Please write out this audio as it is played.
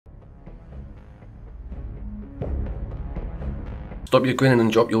Stop your grinning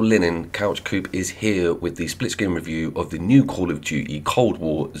and drop your linen. Couch Coop is here with the split screen review of the new Call of Duty Cold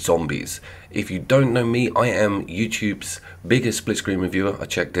War Zombies. If you don't know me, I am YouTube's biggest split screen reviewer. I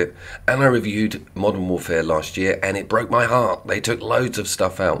checked it, and I reviewed Modern Warfare last year, and it broke my heart. They took loads of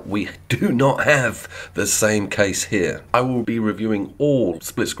stuff out. We do not have the same case here. I will be reviewing all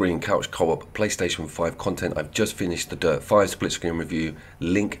split screen couch co-op PlayStation 5 content. I've just finished the Dirt 5 split screen review.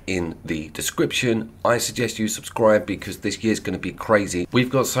 Link in the description. I suggest you subscribe because this year's going to be crazy. We've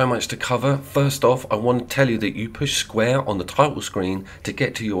got so much to cover. First off, I want to tell you that you push square on the title screen to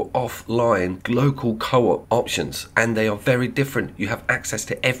get to your offline local co-op options, and they are very different. You have access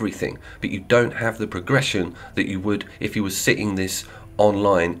to everything, but you don't have the progression that you would if you were sitting this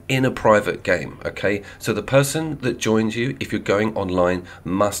online in a private game. Okay, so the person that joins you, if you're going online,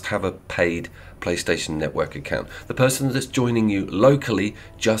 must have a paid PlayStation Network account. The person that's joining you locally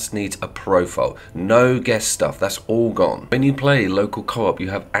just needs a profile. No guest stuff, that's all gone. When you play local co-op,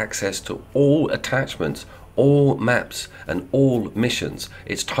 you have access to all attachments, all maps and all missions.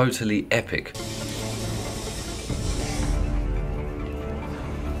 It's totally epic.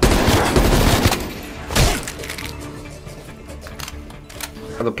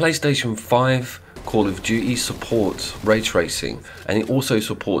 The PlayStation 5 Call of Duty supports ray tracing, and it also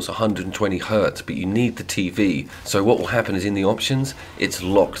supports 120 Hz, but you need the TV. So what will happen is in the options, it's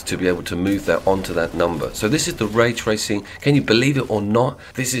locked to be able to move that onto that number. So this is the ray tracing. Can you believe it or not?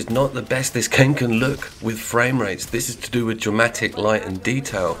 This is not the best this game can look with frame rates. This is to do with dramatic light and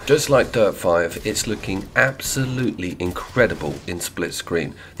detail. Just like Dirt 5, it's looking absolutely incredible in split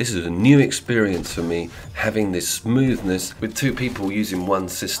screen. This is a new experience for me, having this smoothness with two people using one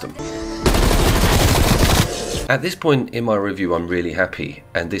system. At this point in my review, I'm really happy,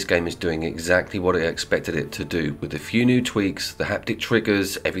 and this game is doing exactly what I expected it to do. With a few new tweaks, the haptic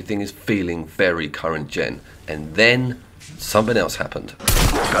triggers, everything is feeling very current gen. And then something else happened.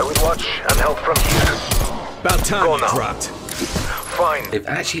 I would watch and help from here. About time you dropped. Fine. They've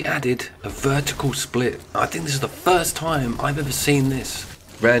actually added a vertical split. I think this is the first time I've ever seen this.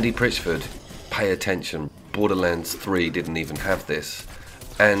 Randy Pritchford, pay attention. Borderlands 3 didn't even have this.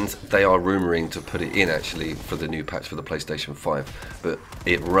 And they are rumouring to put it in actually for the new patch for the PlayStation 5. But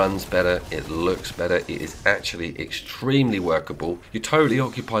it runs better, it looks better, it is actually extremely workable. You're totally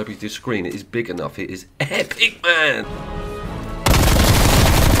occupied with your screen, it is big enough, it is epic, man!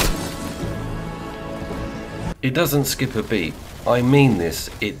 It doesn't skip a beat. I mean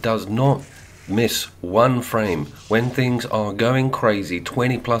this, it does not miss one frame. When things are going crazy,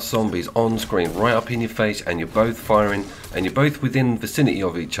 20 plus zombies on screen right up in your face, and you're both firing and you're both within vicinity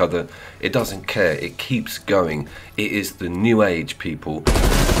of each other, it doesn't care, it keeps going. It is the new age, people.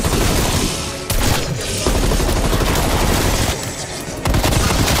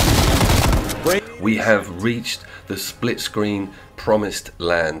 We have reached the split screen promised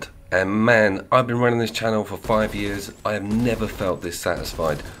land. And man, I've been running this channel for 5 years. I have never felt this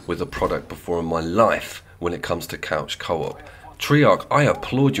satisfied with a product before in my life when it comes to couch co-op. Treyarch, I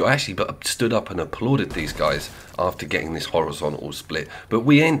applaud you. I actually stood up and applauded these guys after getting this horizontal split. But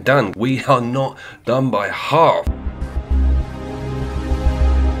we ain't done. We are not done by half.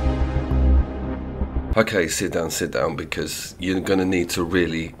 Okay, sit down, because you're gonna need to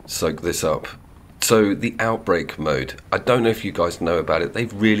really soak this up. So the Outbreak mode, I don't know if you guys know about it.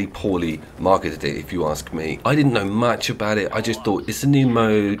 They've really poorly marketed it, if you ask me. I didn't know much about it. I just thought it's a new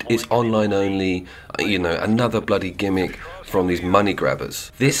mode, it's online only, you know, another bloody gimmick from these money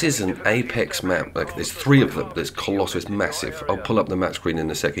grabbers. This is an Apex map. Like, there's 3 of them. There's colossal, it's massive. I'll pull up the map screen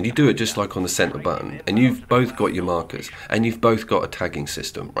in a second. You do it just like on the center button, and you've both got your markers, and you've both got a tagging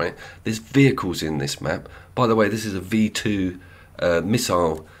system, right? There's vehicles in this map. By the way, this is a V2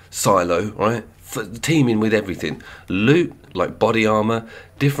 missile silo, right? Teaming with everything. Loot, like body armor,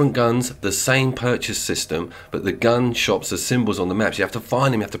 different guns, the same purchase system, but the gun shops are symbols on the maps. You have to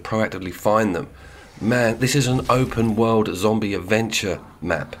find them, you have to proactively find them. Man, this is an open world zombie adventure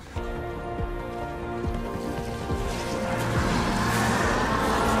map.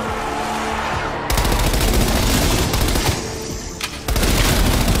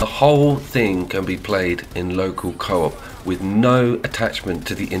 The whole thing can be played in local co-op with no attachment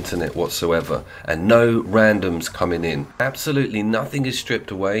to the internet whatsoever, and no randoms coming in. Absolutely nothing is stripped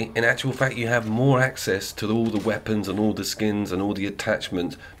away. In actual fact, you have more access to all the weapons and all the skins and all the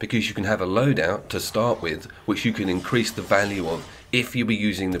attachments, because you can have a loadout to start with, which you can increase the value of if you were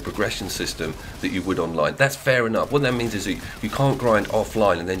using the progression system that you would online. That's fair enough. What that means is that you can't grind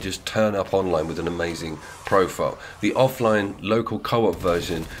offline and then just turn up online with an amazing profile. The offline local co-op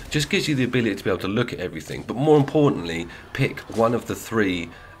version just gives you the ability to be able to look at everything, but more importantly, pick one of the 3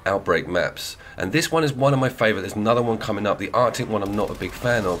 Outbreak maps, and this one is one of my favorite. There's another one coming up, the Arctic one I'm not a big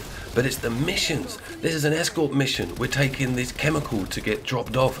fan of, but it's the missions. This is an escort mission. We're taking this chemical to get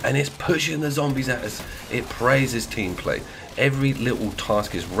dropped off, and it's pushing the zombies at us. It praises team play. Every little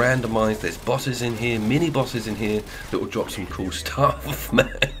task is randomized. There's bosses in here, mini bosses in here that will drop some cool stuff.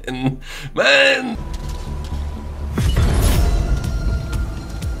 man.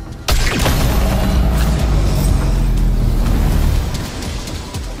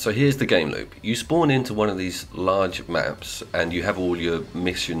 So here's the game loop. You spawn into one of these large maps and you have all your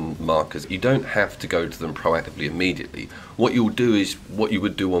mission markers. You don't have to go to them proactively immediately. What you'll do is what you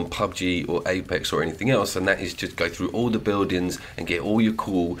would do on PUBG or Apex or anything else, and that is just go through all the buildings and get all your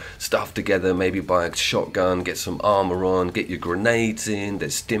cool stuff together, maybe buy a shotgun, get some armor on, get your grenades in,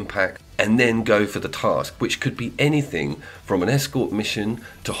 there's stim pack, and then go for the task, which could be anything from an escort mission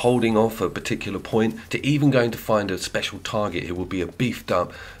to holding off a particular point to even going to find a special target who will be a beefed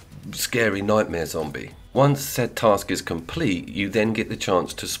up, scary nightmare zombie. Once said task is complete, you then get the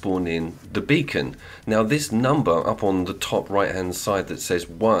chance to spawn in the beacon. Now this number up on the top right hand side that says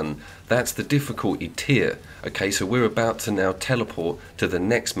 1, that's the difficulty tier. Okay, so we're about to now teleport to the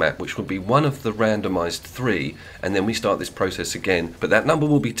next map, which will be one of the randomized 3, and then we start this process again. But that number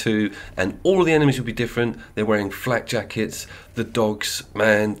will be 2, and all the enemies will be different. They're wearing flak jackets, the dogs,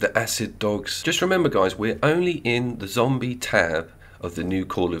 man, the acid dogs. Just remember guys, we're only in the zombie tab of the new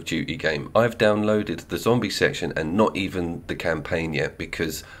Call of Duty game. I've downloaded the zombie section and not even the campaign yet,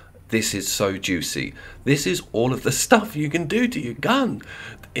 because this is so juicy. This is all of the stuff you can do to your gun.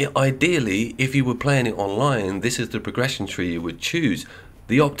 Ideally, if you were playing it online, this is the progression tree you would choose.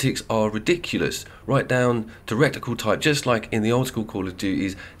 The optics are ridiculous, right down to reticle type, just like in the old school Call of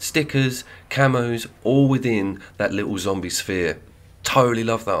Duties. Stickers, camos, all within that little zombie sphere. Totally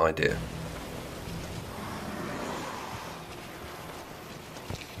love that idea.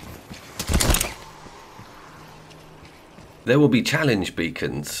 There will be challenge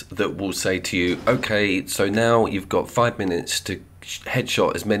beacons that will say to you, okay, so now you've got 5 minutes to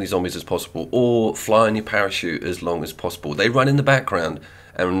headshot as many zombies as possible, or fly on your parachute as long as possible. They run in the background,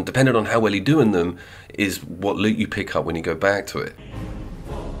 and depending on how well you're doing them is what loot you pick up when you go back to it.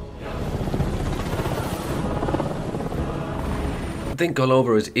 I think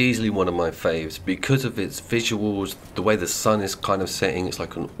Golova is easily one of my faves because of its visuals, the way the sun is kind of setting. It's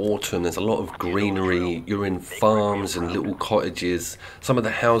like an autumn, there's a lot of greenery, you're in farms and little cottages. Some of the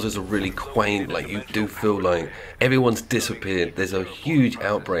houses are really quaint, like you do feel like everyone's disappeared. There's a huge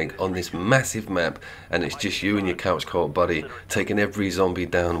outbreak on this massive map, and it's just you and your couch co-op buddy taking every zombie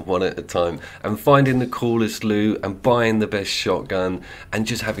down one at a time and finding the coolest loot and buying the best shotgun and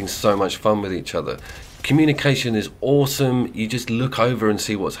just having so much fun with each other. Communication is awesome. You just look over and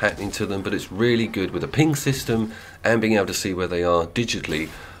see what's happening to them, but it's really good with a ping system and being able to see where they are digitally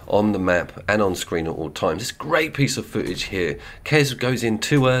on the map and on screen at all times. It's a great piece of footage here. Kez goes in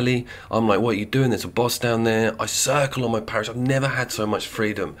too early. I'm like, what are you doing? There's a boss down there. I circle on my parachute. I've never had so much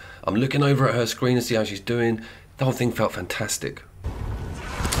freedom. I'm looking over at her screen to see how she's doing. The whole thing felt fantastic.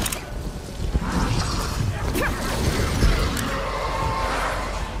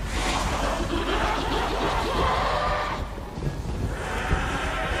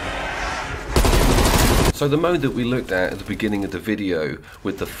 So the mode that we looked at the beginning of the video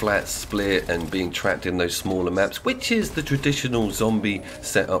with the flat split and being trapped in those smaller maps, which is the traditional zombie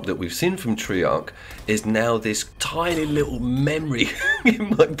setup that we've seen from Treyarch, is now this tiny little memory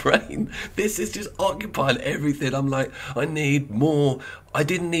in my brain. This is just occupying everything. I'm like, I need more. I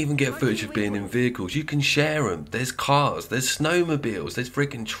didn't even get footage of being in vehicles. You can share them. There's cars, there's snowmobiles, there's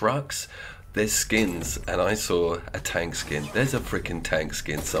freaking trucks. There's skins, and I saw a tank skin. There's a freaking tank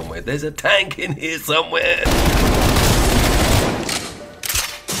skin somewhere. There's a tank in here somewhere.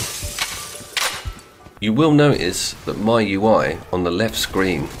 You will notice that my UI on the left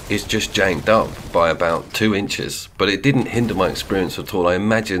screen is just janked up by about 2 inches, but it didn't hinder my experience at all. I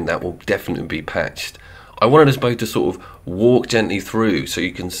imagine that will definitely be patched. I wanted us both to sort of walk gently through so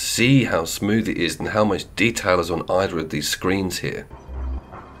you can see how smooth it is and how much detail is on either of these screens here.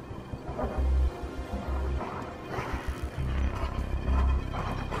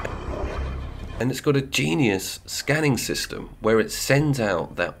 And it's got a genius scanning system where it sends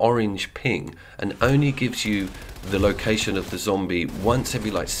out that orange ping and only gives you the location of the zombie once every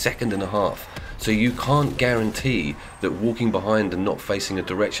like second and a half. So you can't guarantee that walking behind and not facing a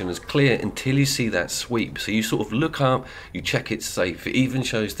direction is clear until you see that sweep. So you sort of look up, you check it's safe. It even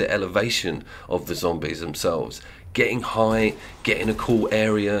shows the elevation of the zombies themselves. Getting high, getting a cool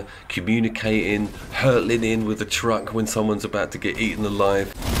area, communicating, hurtling in with a truck when someone's about to get eaten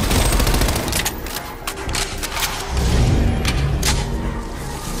alive.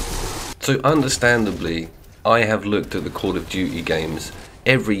 So understandably, I have looked at the Call of Duty games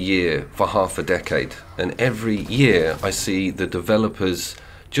every year for half a decade, and every year I see the developers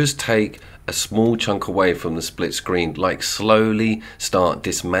just take a small chunk away from the split screen, like slowly start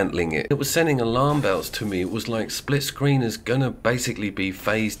dismantling it. It was sending alarm bells to me. It was like split screen is gonna basically be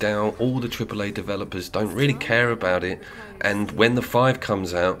phased out. All the AAA developers don't really care about it, and when the 5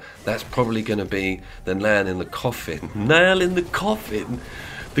 comes out, that's probably gonna be the nail in the coffin. Nail in the coffin?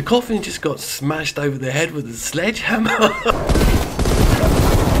 The coffin just got smashed over the head with a sledgehammer.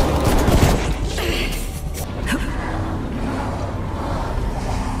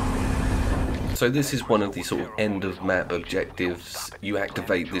 So this is one of the sort of end of map objectives. You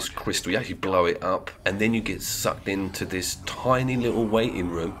activate this crystal, you actually blow it up, and then you get sucked into this tiny little waiting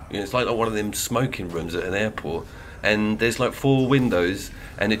room. You know, it's like one of them smoking rooms at an airport. And there's like 4 windows,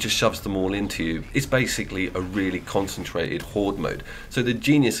 and it just shoves them all into you. It's basically a really concentrated horde mode. So the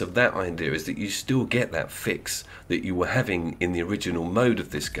genius of that idea is that you still get that fix that you were having in the original mode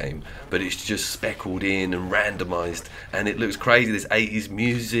of this game, but it's just speckled in and randomized, and it looks crazy. There's 80s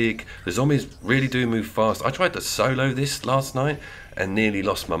music. The zombies really do move fast. I tried to solo this last night and nearly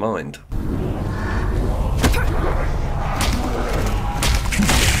lost my mind.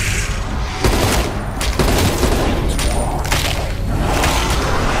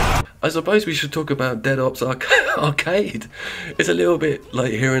 I suppose we should talk about Dead Ops Arcade. It's a little bit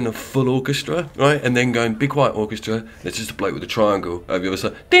like hearing a full orchestra, right? And then going, be quiet orchestra, it's just a bloke with a triangle over the other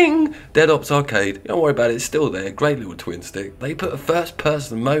side. Ding! Dead Ops Arcade. Don't worry about it, it's still there. Great little twin stick. They put a first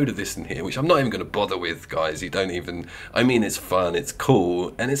person mode of this in here, which I'm not even going to bother with, guys. You don't even, I mean, it's fun, it's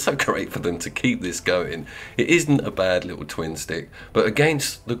cool, and it's so great for them to keep this going. It isn't a bad little twin stick, but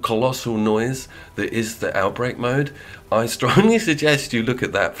against the colossal noise that is the Outbreak mode, I strongly suggest you look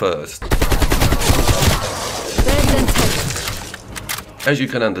at that first. As you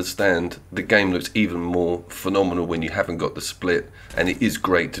can understand, the game looks even more phenomenal when you haven't got the split, and it is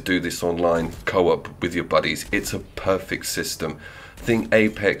great to do this online co-op with your buddies. It's a perfect system. Think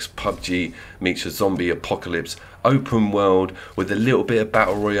Apex, PUBG meets a zombie apocalypse, open world with a little bit of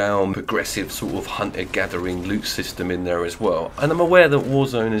battle royale, progressive sort of hunter-gathering loot system in there as well. And I'm aware that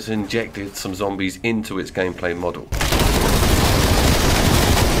Warzone has injected some zombies into its gameplay model.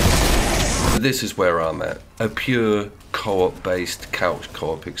 This is where I'm at, a pure co-op based couch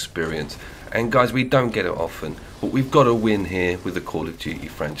co-op experience. And guys, we don't get it often, but we've got a win here with the Call of Duty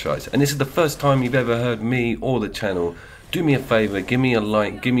franchise. And this is the first time you've ever heard me or the channel. Do me a favour, give me a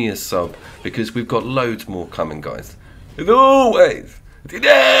like, give me a sub, because we've got loads more coming, guys. As always,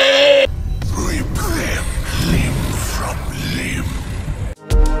 today!